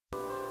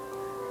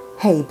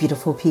Hey,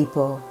 beautiful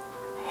people.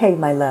 Hey,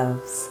 my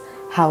loves.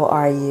 How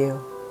are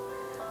you?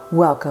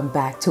 Welcome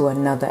back to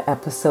another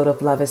episode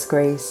of Love is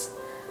Grace.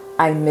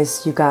 I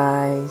miss you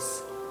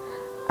guys.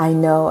 I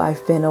know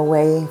I've been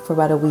away for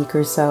about a week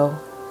or so.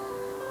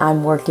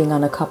 I'm working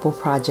on a couple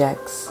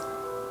projects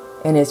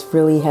and it's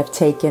really have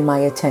taken my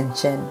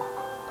attention.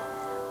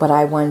 But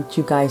I want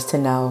you guys to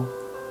know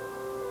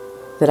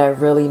that I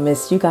really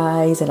miss you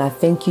guys, and I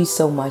thank you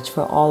so much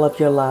for all of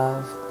your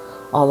love,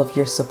 all of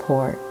your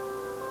support.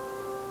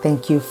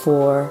 Thank you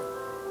for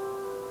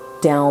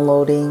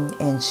downloading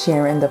and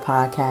sharing the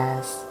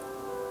podcast.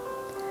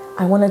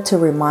 I wanted to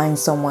remind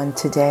someone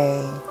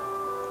today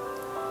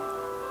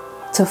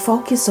to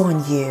focus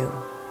on you.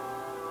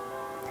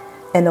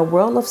 In the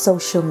world of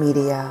social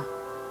media,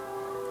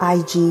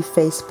 IG,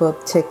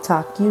 Facebook,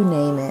 TikTok, you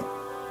name it,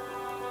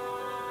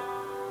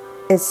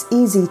 it's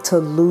easy to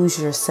lose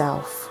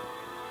yourself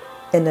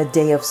in a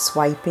day of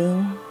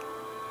swiping,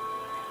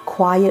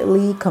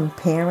 quietly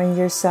comparing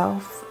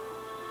yourself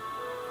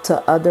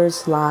to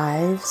others'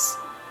 lives.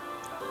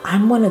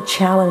 I'm going to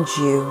challenge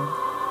you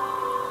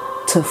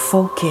to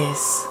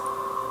focus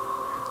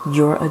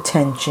your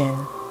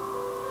attention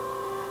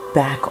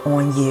back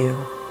on you.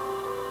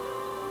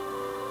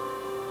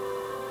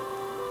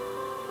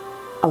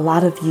 A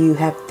lot of you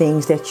have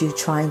things that you're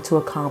trying to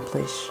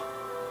accomplish.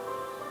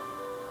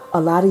 A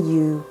lot of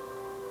you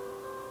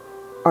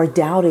are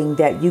doubting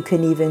that you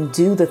can even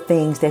do the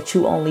things that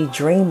you only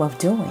dream of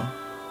doing.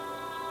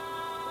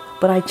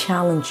 But I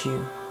challenge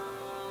you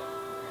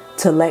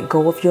to let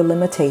go of your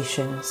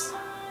limitations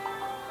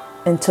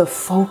and to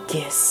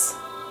focus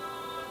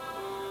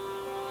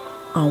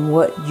on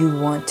what you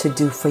want to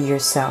do for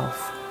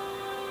yourself.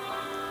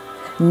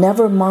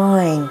 Never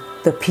mind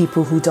the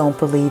people who don't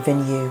believe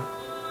in you.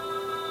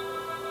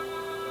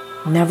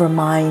 Never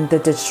mind the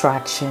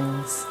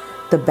distractions,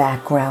 the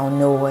background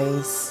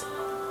noise.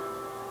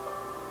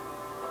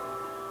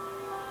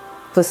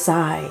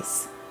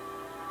 Besides,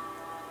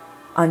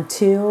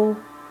 until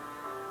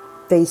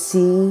they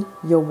see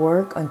your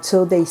work,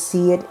 until they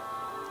see it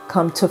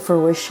come to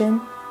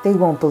fruition, they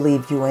won't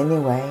believe you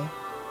anyway.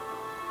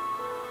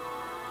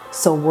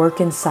 So work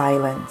in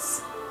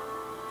silence.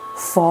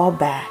 Fall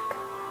back.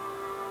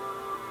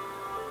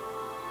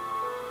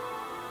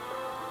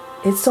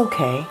 It's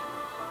okay.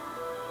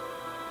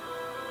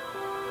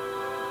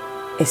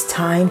 It's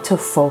time to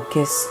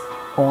focus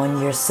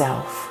on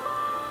yourself.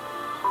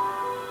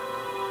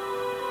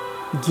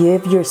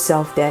 Give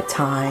yourself that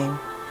time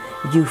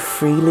you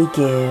freely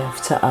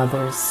give to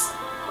others,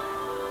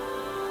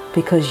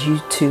 because you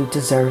too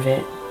deserve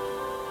it.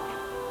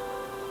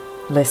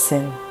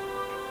 Listen,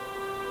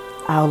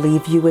 I'll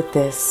leave you with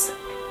this.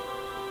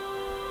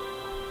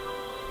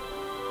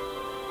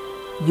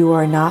 You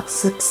are not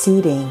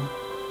succeeding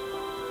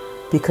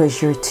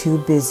because you're too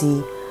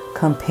busy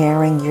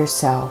comparing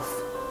yourself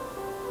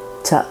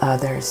to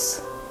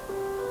others.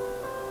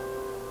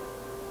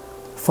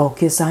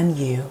 Focus on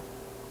you.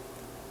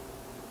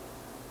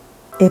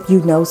 If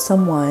you know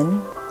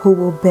someone who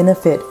will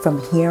benefit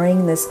from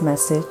hearing this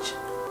message,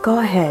 go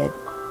ahead,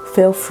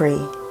 feel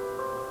free.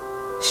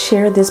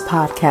 Share this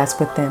podcast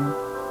with them.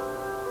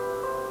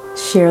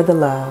 Share the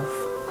love.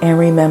 And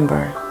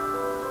remember,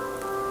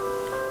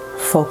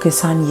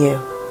 focus on you.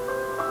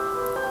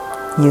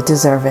 You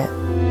deserve it.